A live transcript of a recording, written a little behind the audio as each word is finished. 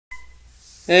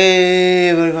Hey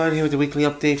everyone, here with the weekly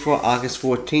update for August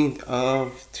 14th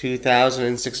of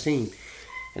 2016.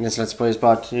 And this Let's Play is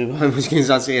brought to you by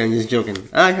MuchGames.ca. I'm just joking.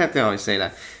 I have to always say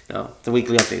that. No, the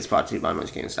weekly update is brought to you by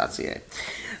MuchGames.ca.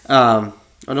 Oh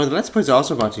no, the Let's Play is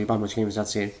also brought to you by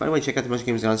MuchGames.ca. By the way, check out the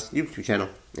MuchGames.ca YouTube channel.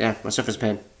 Yeah, my Surface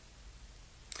Pen.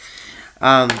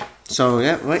 So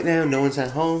yeah, right now no one's at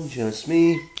home, just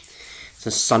me. It's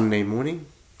a Sunday morning.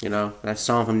 You know, that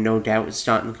song from No Doubt is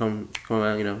starting to come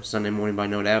out, Sunday Morning by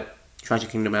No Doubt.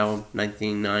 Tragic Kingdom album,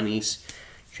 1990s.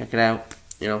 Check it out.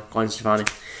 Gwen Stefani.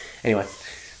 Anyway,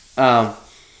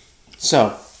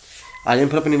 so, I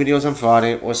didn't put up any videos on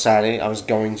Friday or Saturday. I was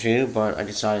going to, but I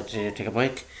decided to take a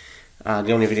break.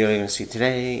 The only video you're going to see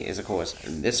today is, of course,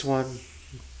 this one.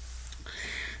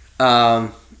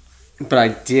 But I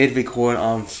did record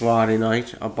on Friday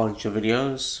night a bunch of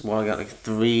videos. Well, I got like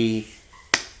 3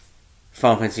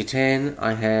 Final Fantasy X.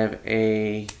 I have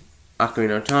a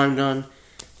Ocarina of Time done.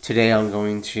 Today I'm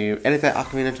going to edit that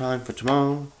Ocarina of Time for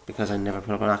tomorrow because I never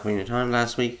put up an Ocarina of Time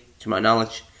last week, to my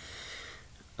knowledge.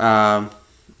 And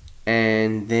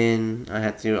then I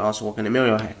had to also work on the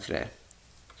Mario hack today.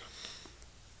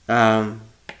 Yeah.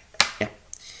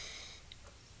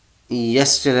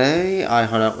 Yesterday I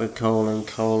hung out with Cole and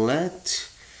Colette.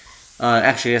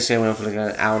 Actually, yesterday I went for like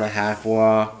an hour and a half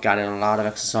walk. Got in a lot of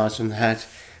exercise from that.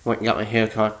 Went and got my hair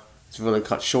cut. It's really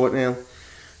cut short now.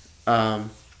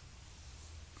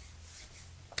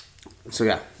 So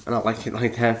yeah, I don't like it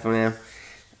like that for now.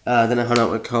 Then I hung out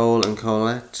with Cole and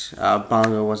Colette.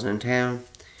 Bongo wasn't in town,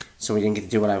 so we didn't get to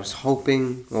do what I was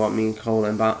hoping, or what me and Cole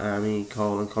and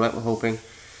Colette were hoping.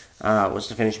 Was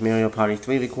to finish Mario Party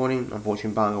 3 recording.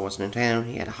 Unfortunately, Bongo wasn't in town.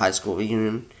 He had a high school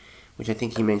reunion, which I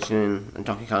think he mentioned in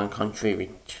Donkey Kong Country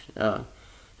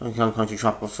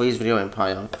Tropical Freeze video, and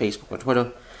probably on Facebook or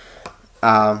Twitter.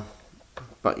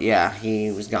 But yeah, he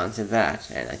was gone to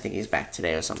that, and I think he's back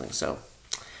today or something, so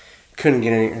couldn't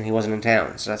get any, and he wasn't in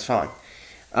town, so that's fine.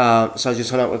 So I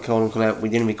just hung out with Cole and Colette. We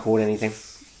didn't record anything.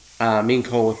 Me and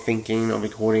Cole were thinking of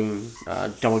recording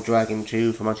Double Dragon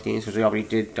 2 for Much Games, because we already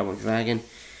did Double Dragon,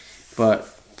 but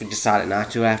we decided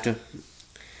not to after.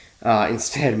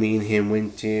 Instead, me and him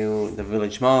went to the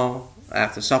Village Mall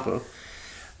after supper,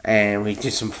 and we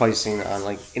did some pricing on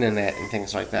like internet and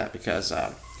things like that, because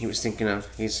he was thinking of,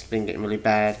 he's been getting really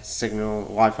bad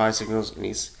Wi-Fi signals in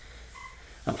his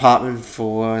apartment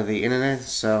for the internet,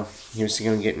 so he was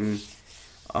thinking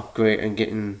of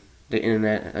getting the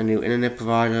internet, a new internet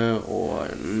provider, or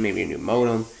maybe a new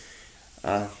modem.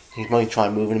 He's going to try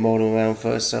moving the modem around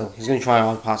first, so he's going to try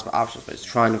all the possible options, but he's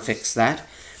trying to fix that.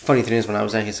 Funny thing is, when I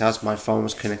was at his house, my phone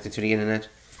was connected to the internet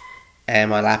and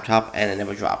my laptop, and it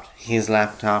never dropped. His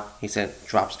laptop, he said,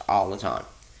 drops all the time.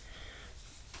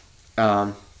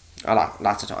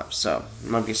 Lots of times. So it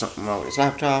might be something wrong with his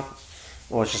laptop,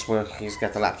 or it's just where he's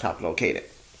got the laptop located.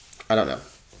 I don't know.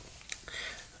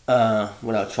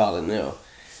 Without trial and error.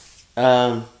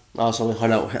 Also, we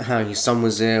hung out. His son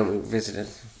was there. We visited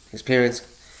his parents,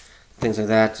 things like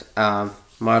that.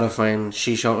 My other friend,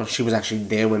 she was actually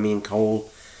there when me and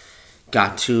Cole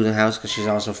got to the house, because she's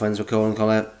also friends with Cole and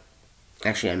Colette.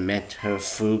 Actually, I met her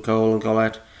through Cole and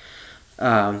Colette.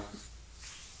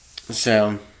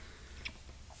 So,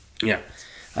 yeah.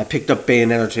 I picked up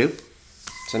Bayonetta 2.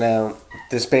 So now,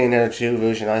 this Bayonetta 2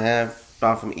 version I have,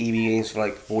 bought from EB Games for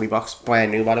like $40.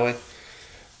 Brand new, by the way.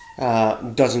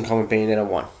 Doesn't come with Bayonetta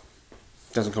 1.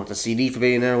 Doesn't come with the CD for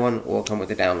Bayonetta 1, or come with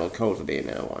the download code for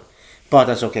Bayonetta 1. But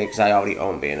that's okay, because I already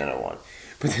own Bayonetta 1.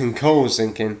 But then Cole was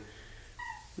thinking,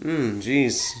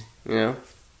 geez,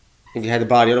 if you had to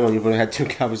buy the other one, you would have had 2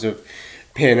 copies of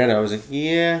Bayonetta. I was like,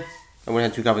 yeah, I would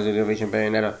have had 2 copies of the original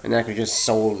Bayonetta, and then I could just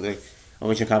sold the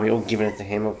original copy, or given it to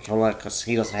him, or because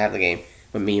he doesn't have the game,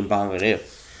 but me and Bongo do.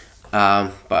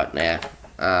 But yeah,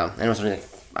 and there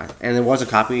was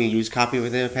a used copy over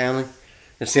there apparently.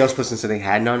 The salesperson said they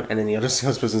had none, and then the other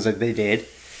salesperson said they did,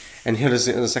 and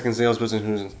the second salesperson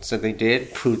who said they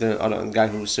did proved the other guy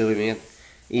who was serving me at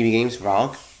EB Games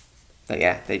wrong. But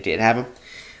yeah, they did have them.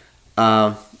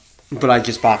 But I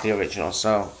just bought the original,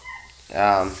 so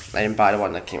I didn't buy the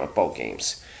one that came with both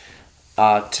games.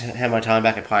 To have my time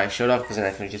back, I probably should have, because then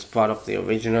I could have just brought up the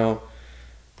original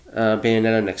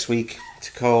Bayonetta next week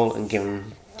to Cole and give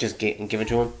it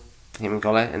to him and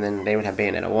Colette, and then they would have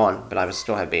Bayonetta 1, but I would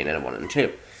still have Bayonetta 1 and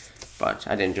 2. But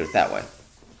I didn't do it that way.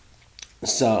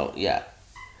 So, yeah.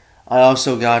 I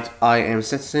also got I Am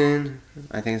Citizen,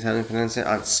 I think is how you pronounce it,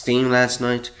 on Steam last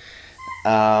night.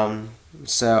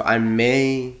 So I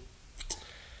may...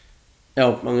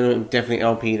 I'm going to definitely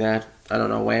LP that. I don't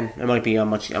know when. It might be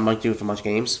on I might do it for Much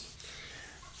Games.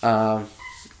 Because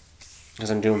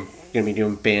I'm going to be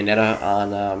doing Bayonetta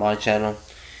on my channel.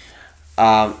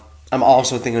 I'm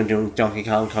also thinking of doing Donkey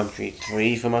Kong Country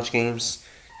 3 for Much Games,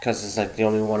 because it's like the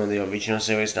only one of the original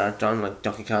series that I've done. Like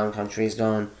Donkey Kong Country is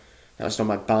done. That was done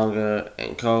by Bonga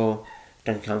and Co.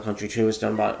 Donkey Kong Country 2 is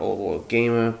done by Old World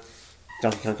Gamer.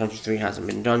 Donkey Kong Country 3 hasn't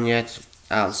been done yet.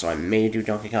 So I may do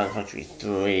Donkey Kong Country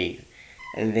 3.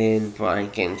 And then I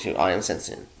get into I Am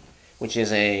Sensing, which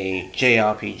is a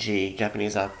JRPG,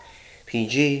 Japanese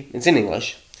RPG. It's in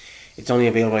English. It's only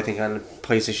available, I think, on the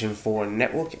PlayStation 4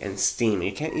 network and Steam.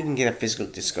 You can't even get a physical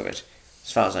disc of it,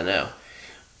 as far as I know.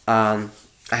 I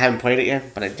haven't played it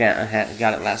yet, but I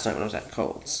got it last night when I was at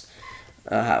Cole's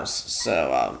house.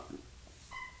 So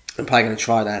I'm probably gonna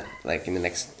try that like in the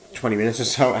next 20 minutes or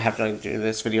so. I have to do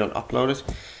this video and upload it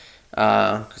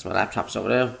because my laptop's over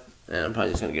there, and I'm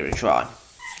probably just gonna give it a try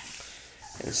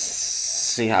and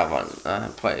see how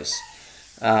it plays.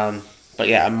 But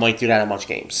yeah, I might do that on Much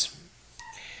Games.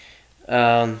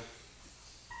 But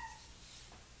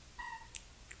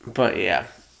yeah,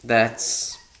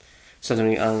 that's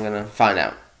something I'm gonna find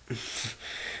out.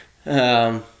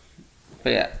 But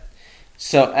yeah,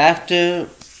 so after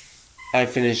I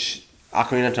finish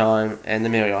Ocarina of Time and the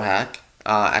Mario Hack,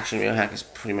 actually Mario Hack is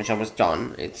pretty much almost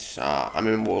done. It's I'm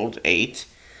in World 8.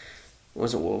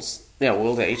 Was it Worlds? Yeah,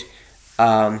 World 8.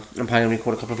 I'm probably gonna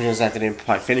record a couple of videos after and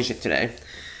probably finish it today.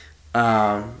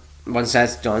 Once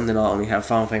that's done, then I'll only have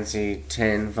Final Fantasy X,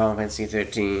 Final Fantasy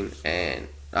 13, and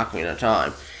Ocarina of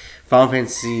Time. Final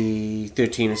Fantasy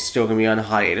 13 is still going to be on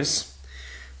hiatus,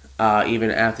 even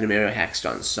after the Mario Hack's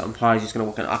done. So I'm probably just going to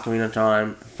work on Ocarina of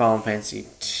Time, Final Fantasy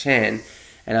X,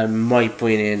 and I might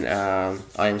bring in I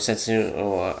Am Sensing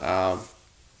or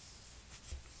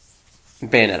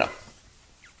Bayonetta.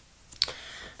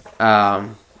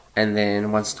 And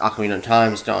then once Ocarina of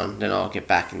Time's done, then I'll get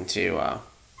back into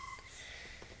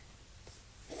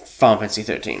Final Fantasy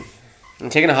 13. I'm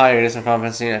taking a hiatus on Final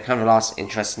Fantasy. I kind of lost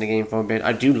interest in the game for a bit.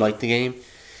 I do like the game,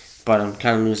 but I'm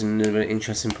kind of losing a little bit of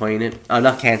interest in playing it. I'm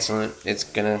not canceling it. It's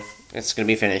gonna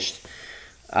be finished.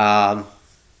 But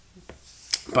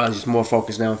I'm just more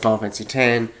focused now on Final Fantasy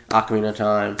X, Ocarina of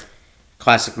Time,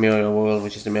 Classic Mario World,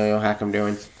 which is the Mario Hack I'm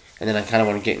doing, and then I kind of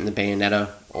want to get in the Bayonetta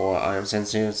or I Am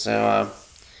Sensing. So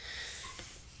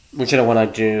whichever one I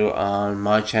do on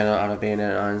my channel out of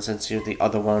Bayonetta I Am Sensing, the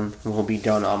other one will be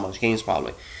done on Much Games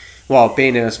probably. Well,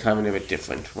 Bayonetta is kind of a little bit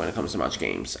different when it comes to Much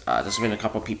Games. There's been a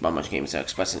couple of people on Much Games that are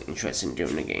expressing interest in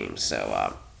doing the game,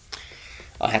 so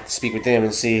I'll have to speak with them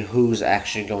and see who's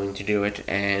actually going to do it.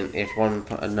 And if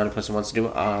another person wants to do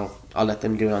it, I'll let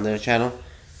them do it on their channel,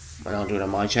 and I'll do it on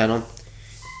my channel.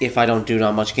 If I don't do it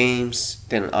on Much Games,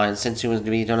 then I Am Sensing is going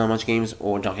to be done on Much Games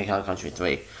or Donkey Kong Country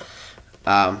 3.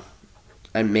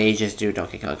 I may just do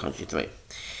Donkey Kong Country 3.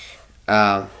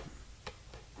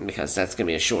 Because that's going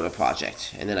to be a shorter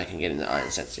project, and then I can get into I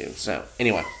Am Sensing. So,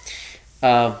 anyway,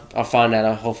 I'll find that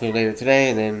out hopefully later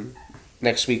today, and then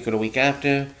next week or the week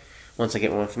after, once I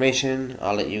get more information,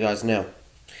 I'll let you guys know.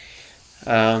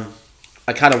 I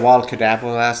kind of wild Kadabra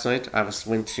last night. I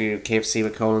went to KFC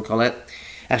with Cole and Colette.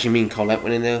 Actually, me and Colette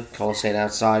went in there. Cole stayed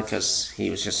outside because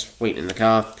he was just waiting in the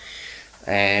car.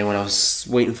 And when I was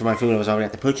waiting for my food, I was already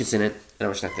at the purchasing it, and I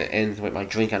was at the end with my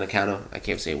drink on the counter at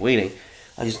KFC waiting.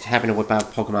 I just happened to whip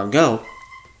out Pokemon Go.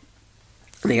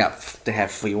 And they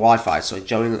have free Wi-Fi, so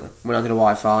Joey went onto the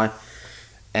Wi-Fi,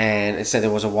 and it said there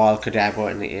was a wild Kadabra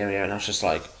in the area, and I was just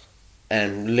like,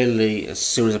 and literally as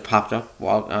soon as it popped up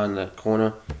on the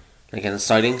corner, like in the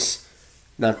sightings,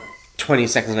 not 20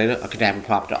 seconds later, a Kadabra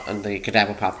popped up, and the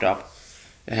Kadabra popped up.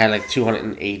 It had like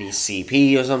 280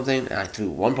 CP or something, and I threw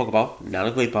one Pokeball, not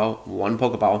a Great Ball, one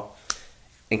Pokeball,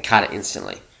 and caught it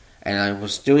instantly. And I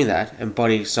was doing that, and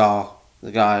Buddy saw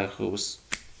the guy who was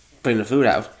putting the food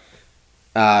out,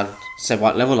 said,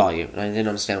 "What level are you?" And I didn't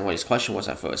understand what his question was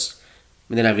at first.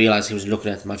 And then I realized he was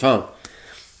looking at my phone.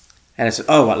 And I said,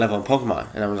 "Oh, what level in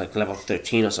Pokemon?" And I was like level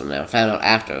 13 or something. And I found out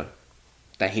after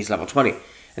that he's level 20.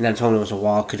 And then I told him there was a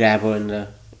wild Kadabra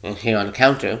in here on the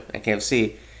counter at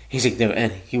KFC. He's like,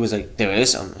 he was like, "There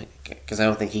is?" I'm like, because I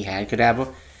don't think he had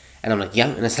Kadabra. And I'm like, "Yeah."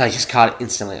 And I said, I just caught it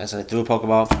instantly. I said, I threw a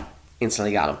Pokeball,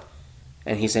 instantly got him.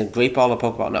 And he said, "Great Ball or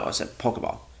Pokeball?" No, I said,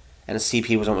 "Pokeball." And the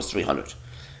CP was almost 300.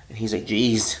 And he's like,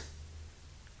 "Geez."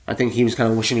 I think he was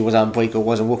kind of wishing he was on break or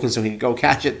wasn't working so he could go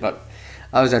catch it, but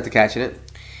I was after catching it.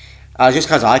 Just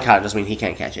because I caught it doesn't mean he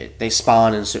can't catch it. They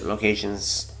spawn in certain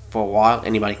locations for a while.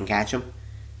 Anybody can catch them.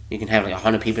 You can have like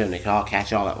 100 people and they can all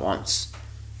catch it all at once.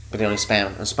 But they only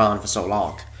spawn for so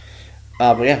long.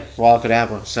 But yeah, wild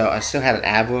Kadabra. So I still had an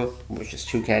Abra, which is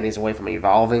 2 candies away from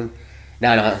evolving.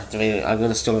 Now I'm going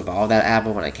to still evolve that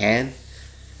Abra when I can.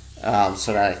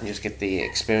 So that I can just get the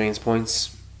experience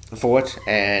points for it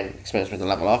and experience with the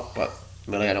level up. But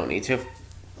really I don't need to.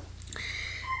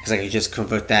 because I could just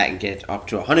convert that and get up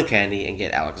to 100 candy and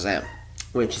get Alakazam,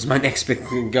 which is my next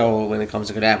big goal when it comes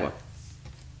to Kadabra.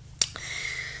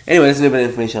 Anyway, that's a little bit of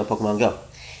information on Pokemon Go.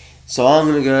 So I'm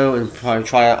gonna go and probably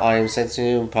try out I Am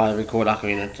Sensu, probably record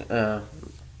Ocarina.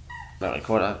 Not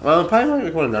record. Well, I'm probably not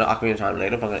record another Ocarina of Time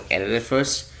later, but I'm gonna edit it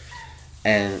first,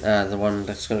 and the one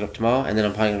that's gonna go up tomorrow, and then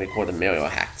I'm probably gonna record the Mario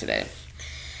hack today.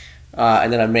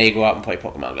 And then I may go out and play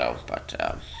Pokemon Go, but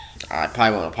I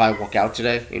probably walk out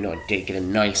today. You know, I did get a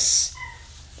nice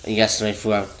yesterday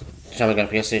throughout the time I got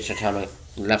up yesterday, the time I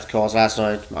left calls last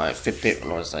night. My Fitbit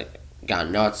was like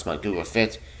gone nuts. My Google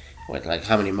Fit with like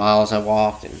how many miles I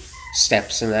walked and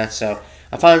steps and that. So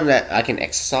I find that I can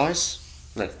exercise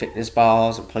like fitness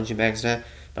balls and punching bags and that.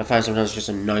 But I find sometimes just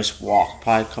a nice walk,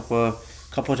 probably a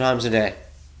couple of times a day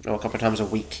or a couple of times a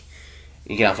week.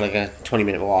 You get out for like a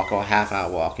 20-minute walk or a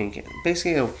half-hour walk. And you can,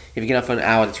 basically, if you get out for an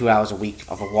hour to 2 hours a week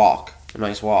of a walk, a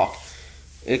nice walk,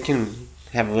 it can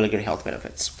have really good health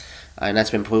benefits. And that's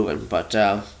been proven. But,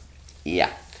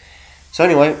 yeah. So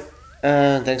anyway,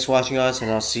 thanks for watching, guys.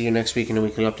 And I'll see you next week in the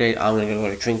weekly update. I'm going to go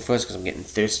get a drink first because I'm getting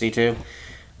thirsty too.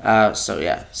 So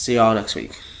yeah, see y'all next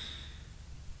week.